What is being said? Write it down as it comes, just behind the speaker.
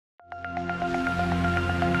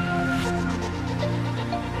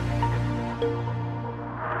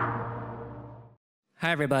Hi,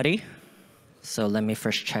 everybody. So let me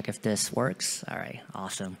first check if this works. All right,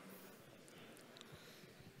 awesome.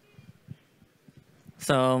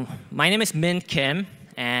 So my name is Min Kim,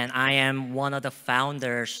 and I am one of the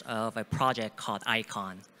founders of a project called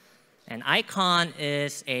Icon. And Icon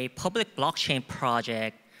is a public blockchain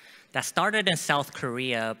project that started in South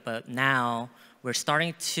Korea, but now we're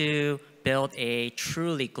starting to build a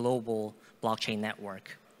truly global blockchain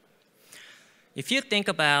network. If you think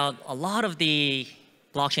about a lot of the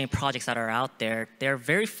blockchain projects that are out there, they're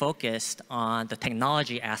very focused on the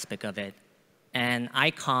technology aspect of it. And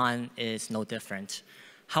Icon is no different.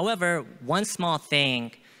 However, one small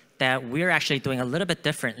thing that we're actually doing a little bit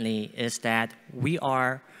differently is that we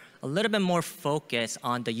are a little bit more focused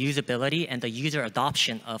on the usability and the user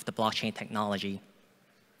adoption of the blockchain technology.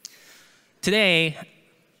 Today,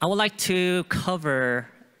 I would like to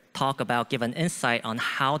give an insight on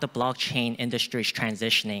how the blockchain industry is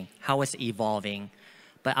transitioning, how it's evolving.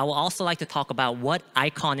 But I would also like to talk about what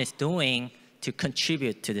Icon is doing to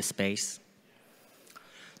contribute to this space.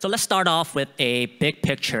 So let's start off with a big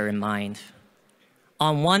picture in mind.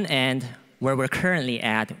 On one end, where we're currently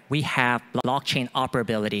at, we have blockchain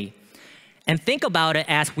operability. And think about it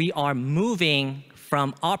as we are moving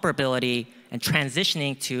from operability and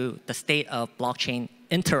transitioning to the state of blockchain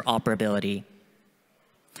interoperability.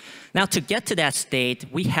 Now, to get to that state,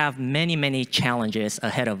 we have many, many challenges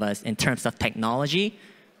ahead of us in terms of technology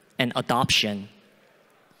and adoption.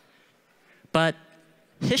 But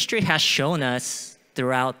history has shown us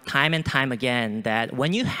throughout time and time again that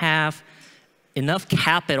when you have enough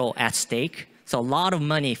capital at stake, so a lot of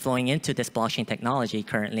money flowing into this blockchain technology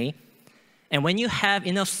currently, and when you have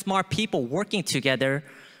enough smart people working together,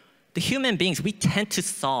 the human beings, we tend to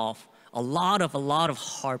solve a lot of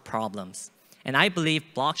hard problems. And I believe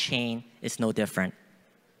blockchain is no different.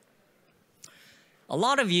 A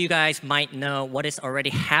lot of you guys might know what is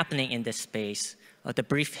already happening in this space, the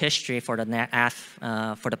brief history for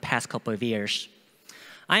the past couple of years.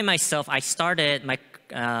 I started my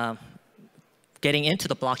getting into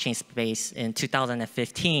the blockchain space in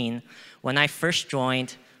 2015 when I first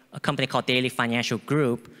joined a company called Daily Financial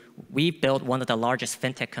Group. We built one of the largest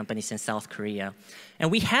fintech companies in South Korea. And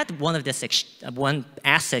we had one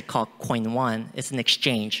asset called Coin1. It's an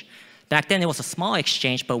exchange. Back then, it was a small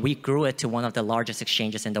exchange, but we grew it to one of the largest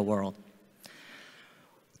exchanges in the world.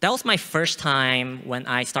 That was my first time when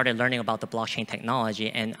I started learning about the blockchain technology,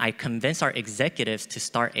 and I convinced our executives to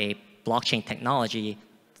start a blockchain technology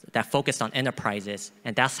that focused on enterprises.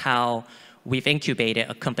 And that's how we've incubated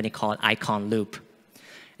a company called Icon Loop.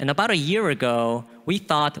 And about a year ago, we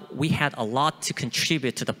thought we had a lot to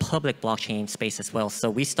contribute to the public blockchain space as well, so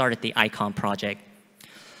we started the Icon project.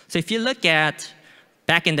 So if you look at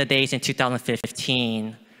back in the days in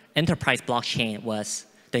 2015, enterprise blockchain was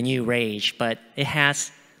the new rage, but it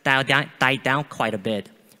has died down quite a bit.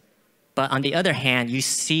 But on the other hand, you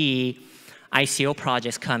see ICO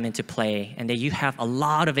projects come into play, and then you have a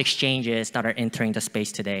lot of exchanges that are entering the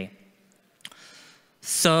space today.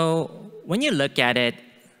 So when you look at it,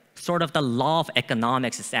 sort of the law of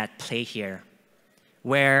economics is at play here,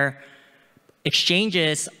 where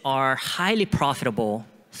exchanges are highly profitable.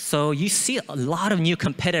 So you see a lot of new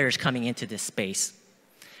competitors coming into this space.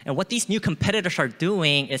 And what these new competitors are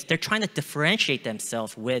doing is they're trying to differentiate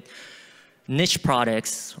themselves with niche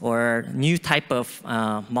products or new type of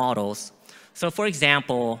models. So for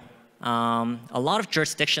example, a lot of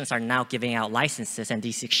jurisdictions are now giving out licenses, and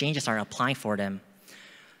these exchanges are applying for them.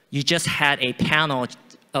 You just had a panel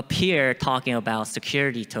up here talking about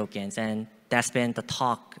security tokens, and that's been the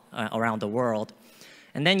talk around the world.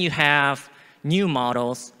 And then you have new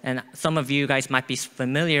models, and some of you guys might be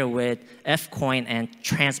familiar with F-Coin and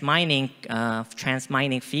transmining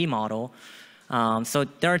fee model. So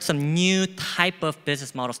there are some new type of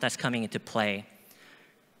business models that's coming into play.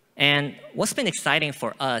 And what's been exciting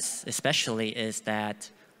for us, especially, is that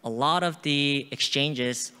a lot of the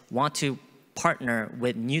exchanges want to partner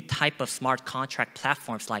with new type of smart contract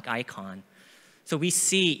platforms like Icon. So we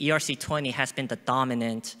see ERC20 has been the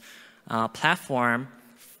dominant platform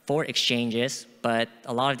for exchanges, but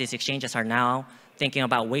a lot of these exchanges are now thinking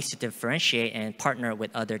about ways to differentiate and partner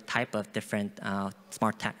with other type of different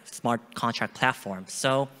smart contract platforms.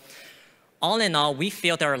 So all in all, we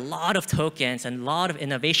feel there are a lot of tokens and a lot of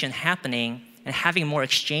innovation happening, and having more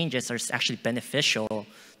exchanges is actually beneficial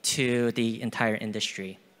to the entire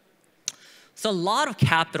industry. So a lot of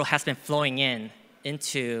capital has been flowing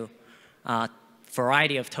into a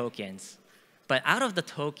variety of tokens. But out of the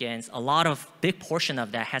tokens, big portion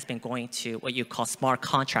of that has been going to what you call smart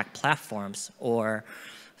contract platforms, or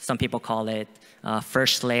some people call it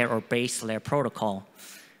first layer or base layer protocol.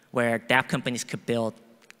 where dApp companies could build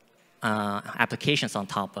applications on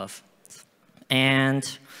top of. And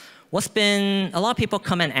a lot of people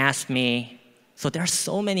come and ask me, so there are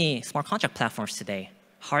so many smart contract platforms today.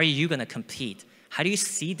 How are you going to compete? How do you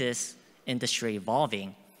see this industry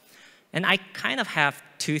evolving? And I kind of have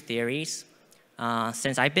two theories.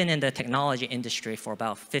 Since I've been in the technology industry for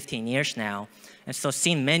about 15 years now, and so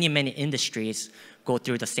seen many, many industries go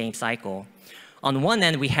through the same cycle. On one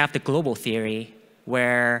end, we have the global theory,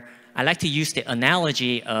 where I like to use the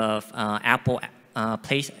analogy of Apple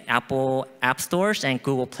App Stores and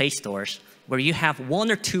Google Play Stores, where you have one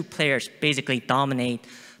or two players basically dominate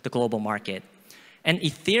the global market. And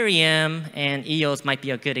Ethereum and EOS might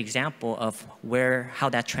be a good example of how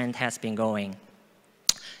that trend has been going.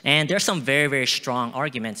 And there's some very, very strong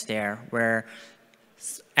arguments there where,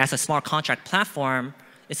 as a smart contract platform,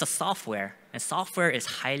 it's a software. And software is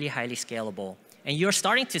highly, highly scalable. And you're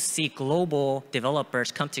starting to see global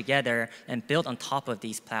developers come together and build on top of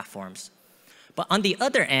these platforms. But on the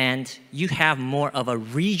other end, you have more of a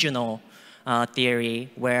regional theory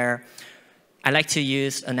where I like to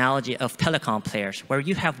use analogy of telecom players, where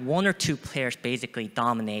you have one or two players basically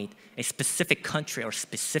dominate a specific country or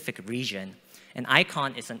specific region. And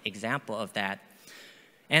Icon is an example of that.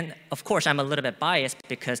 And of course, I'm a little bit biased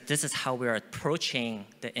because this is how we're approaching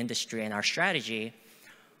the industry and our strategy.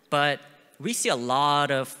 But we see a lot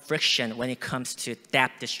of friction when it comes to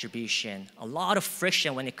dApp distribution, a lot of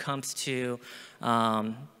friction when it comes to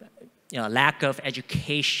lack of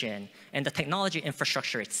education and the technology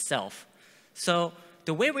infrastructure itself. So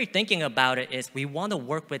the way we're thinking about it is we want to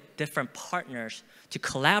work with different partners to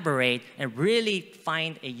collaborate and really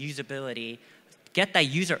find a usability, get that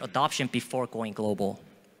user adoption before going global.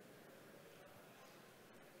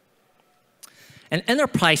 And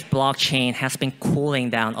enterprise blockchain has been cooling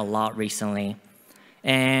down a lot recently.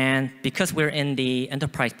 And because we're in the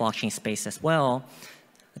enterprise blockchain space as well,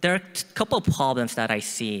 there are a couple of problems that I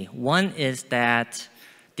see. One is that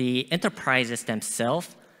the enterprises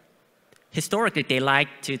themselves, historically,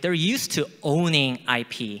 they're used to owning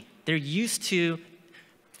IP. They're used to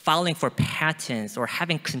filing for patents or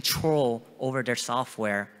having control over their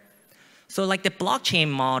software. So like the blockchain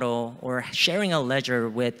model or sharing a ledger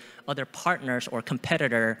with other partners or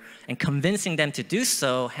competitor and convincing them to do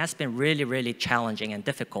so has been really, really challenging and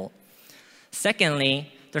difficult. Secondly,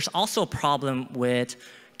 there's also a problem with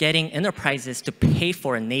getting enterprises to pay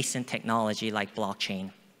for a nascent technology like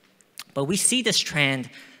blockchain. But we see this trend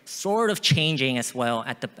sort of changing as well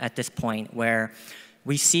at this point, where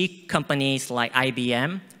we see companies like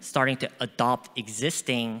IBM starting to adopt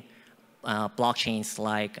existing blockchains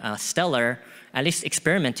like Stellar, at least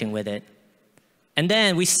experimenting with it. And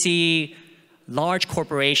then we see large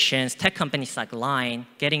corporations, tech companies like Line,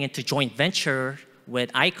 getting into joint venture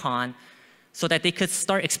with Icon so that they could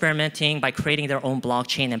start experimenting by creating their own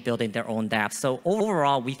blockchain and building their own dApp. So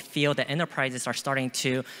overall, we feel that enterprises are starting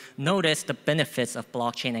to notice the benefits of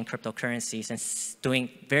blockchain and cryptocurrencies and doing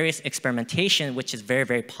various experimentation, which is very,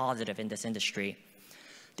 very positive in this industry.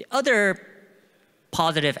 The other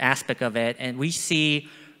positive aspect of it, and we see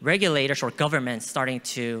regulators or governments starting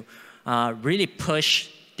to really push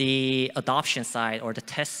the adoption side or the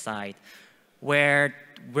test side, where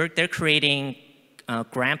they're creating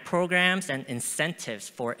grant programs and incentives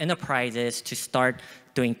for enterprises to start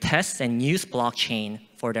doing tests and use blockchain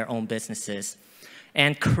for their own businesses.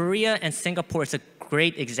 And Korea and Singapore is a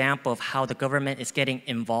great example of how the government is getting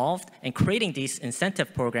involved and creating these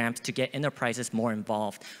incentive programs to get enterprises more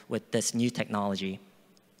involved with this new technology.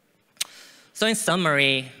 So in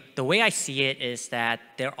summary, the way I see it is that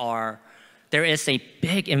there is a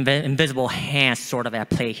big invisible hand sort of at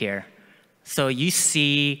play here. So you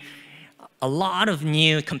see a lot of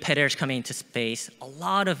new competitors coming into space, a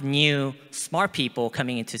lot of new smart people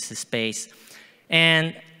coming into the space.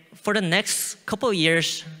 And for the next couple of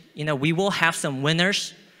years, we will have some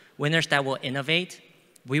winners that will innovate.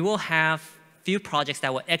 We will have few projects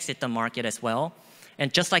that will exit the market as well.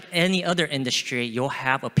 And just like any other industry, you'll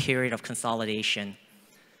have a period of consolidation.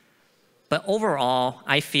 But overall,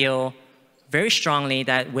 I feel very strongly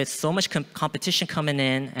that with so much competition coming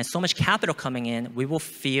in and so much capital coming in, we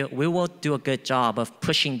will do a good job of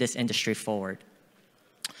pushing this industry forward.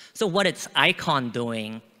 So what is Icon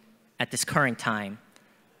doing at this current time?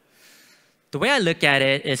 The way I look at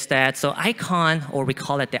it is that, so Icon, or we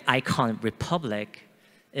call it the Icon Republic,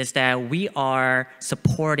 is that we are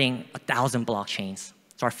supporting 1,000 blockchains.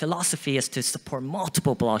 So our philosophy is to support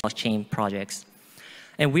multiple blockchain projects.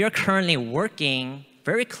 And we are currently working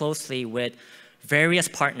very closely with various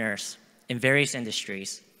partners in various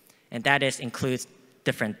industries. And that includes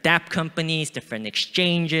different dApp companies, different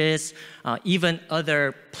exchanges, even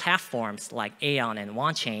other platforms like Aeon and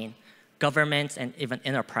OneChain, governments, and even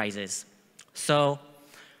enterprises. So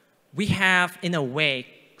we have, in a way,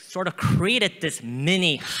 sort of created this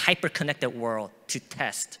mini hyper-connected world to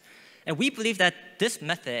test. And we believe that this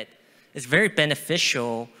method is very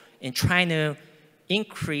beneficial in trying to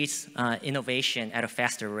increase innovation at a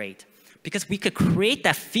faster rate. Because we could create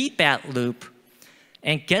that feedback loop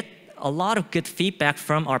and get a lot of good feedback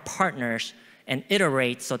from our partners and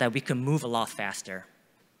iterate so that we can move a lot faster.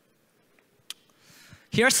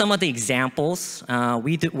 Here are some of the examples.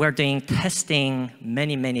 We're doing testing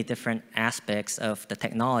many different aspects of the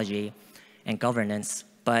technology and governance.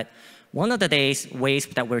 But one of the ways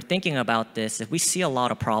that we're thinking about this is we see a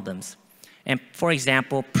lot of problems. And for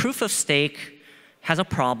example, proof of stake has a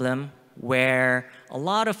problem where a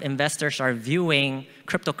lot of investors are viewing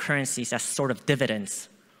cryptocurrencies as sort of dividends,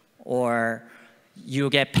 or you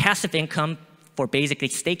get passive income for basically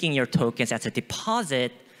staking your tokens as a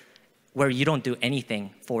deposit where you don't do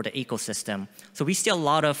anything for the ecosystem. So we see a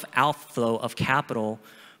lot of outflow of capital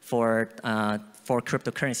for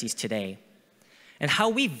cryptocurrencies today. And how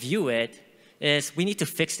we view it is we need to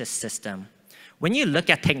fix this system. When you look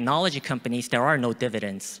at technology companies, there are no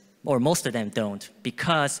dividends, or most of them don't,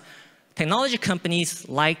 because technology companies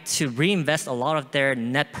like to reinvest a lot of their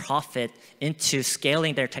net profit into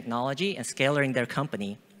scaling their technology and scaling their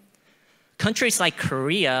company. Countries like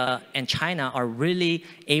Korea and China are really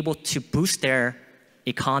able to boost their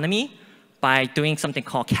economy by doing something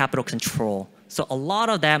called capital control. So a lot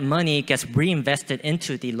of that money gets reinvested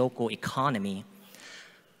into the local economy.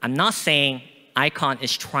 I'm not saying Icon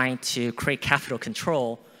is trying to create capital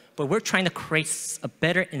control, but we're trying to create a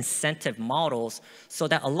better incentive models so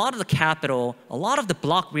that a lot of the capital, a lot of the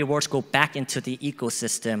block rewards go back into the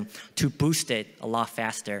ecosystem to boost it a lot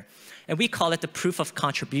faster. And we call it the proof of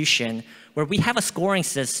contribution, where we have a scoring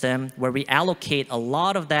system where we allocate a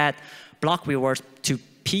lot of that block rewards to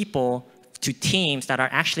people, to teams that are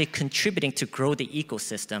actually contributing to grow the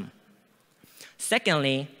ecosystem.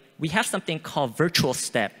 Secondly, we have something called virtual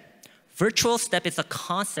step. Virtual step is a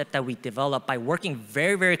concept that we developed by working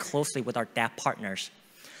very closely with our dApp partners.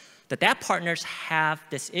 The dApp partners have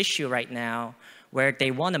this issue right now where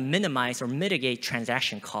they want to minimize or mitigate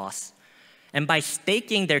transaction costs. And by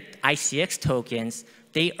staking their ICX tokens,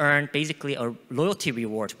 they earn basically a loyalty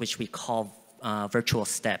reward, which we call virtual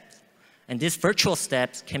steps. And these virtual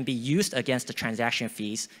steps can be used against the transaction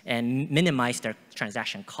fees and minimize their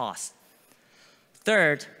transaction costs.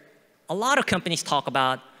 Third, a lot of companies talk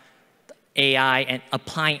about AI and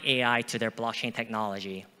applying AI to their blockchain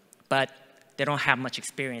technology, but they don't have much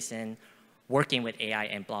experience in working with AI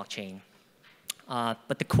and blockchain.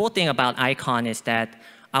 But the cool thing about Icon is that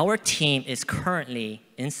our team is currently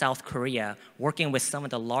in South Korea working with some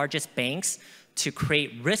of the largest banks to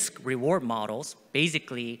create risk-reward models,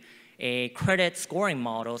 basically a credit scoring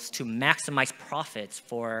models to maximize profits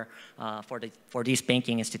for these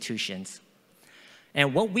banking institutions.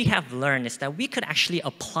 And what we have learned is that we could actually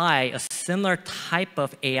apply a similar type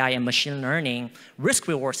of AI and machine learning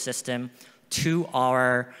risk-reward system to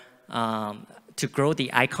our to grow the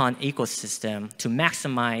Icon ecosystem to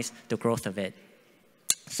maximize the growth of it.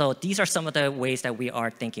 So these are some of the ways that we are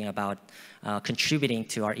thinking about contributing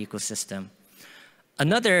to our ecosystem.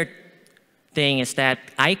 Another thing is that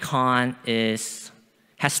Icon has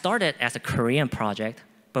started as a Korean project,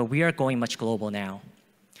 but we are going much global now.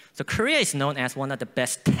 So Korea is known as one of the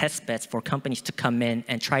best test beds for companies to come in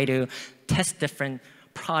and try to test different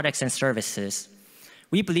products and services.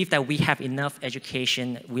 We believe that we have enough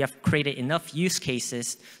education, we have created enough use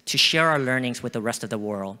cases to share our learnings with the rest of the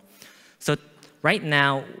world. So right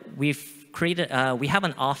now, we have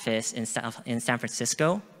an office in San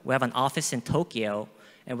Francisco, we have an office in Tokyo,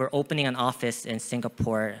 and we're opening an office in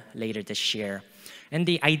Singapore later this year. And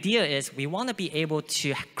the idea is we want to be able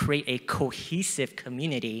to create a cohesive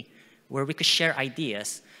community where we could share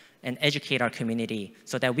ideas and educate our community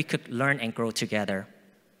so that we could learn and grow together.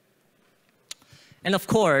 And of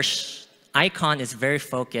course, Icon is very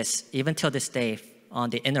focused, even till this day, on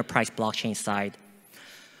the enterprise blockchain side.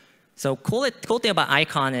 So cool thing about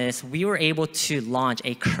Icon is we were able to launch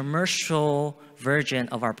a commercial version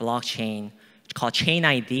of our blockchain called Chain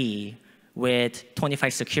ID with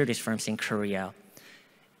 25 securities firms in Korea.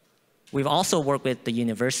 We've also worked with the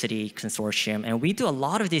university consortium, and we do a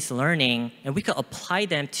lot of this learning, and we could apply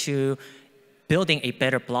them to building a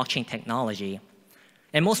better blockchain technology.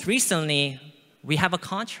 And most recently, we have a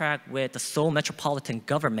contract with the Seoul Metropolitan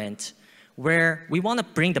Government where we want to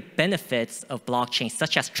bring the benefits of blockchain,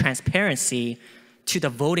 such as transparency, to the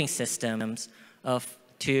voting systems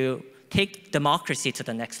to take democracy to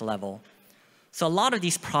the next level. So a lot of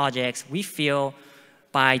these projects, we feel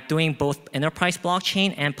by doing both enterprise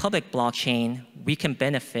blockchain and public blockchain, we can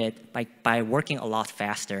benefit by working a lot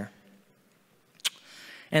faster.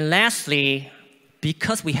 And lastly,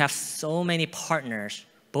 because we have so many partners,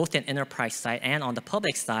 both in enterprise side and on the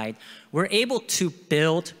public side, we're able to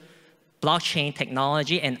build blockchain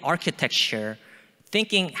technology and architecture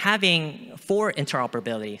having for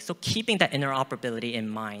interoperability, so keeping that interoperability in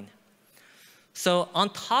mind. So on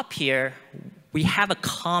top here, we have a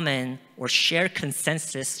common or shared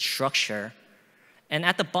consensus structure. And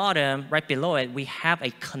at the bottom, right below it, we have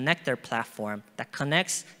a connector platform that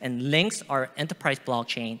connects and links our enterprise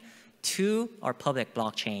blockchain to our public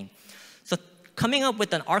blockchain. So coming up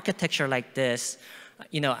with an architecture like this,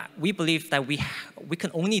 we believe that we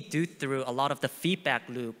can only do through a lot of the feedback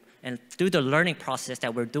loop and through the learning process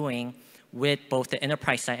that we're doing with both the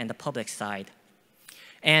enterprise side and the public side.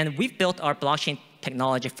 And we've built our blockchain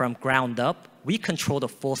technology from ground up. We control the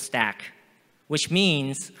full stack, which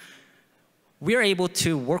means we're able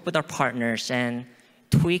to work with our partners and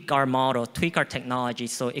tweak our model, tweak our technology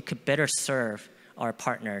so it could better serve our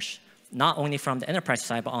partners, not only from the enterprise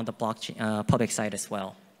side, but on the blockchain, public side as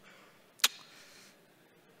well.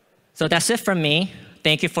 So that's it from me.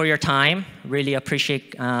 Thank you for your time. Really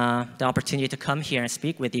appreciate the opportunity to come here and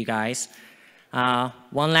speak with you guys.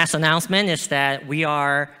 One last announcement is that we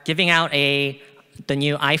are giving out the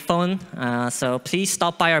new iPhone. So please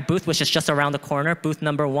stop by our booth, which is just around the corner, booth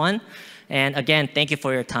number 1. And again, thank you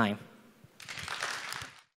for your time.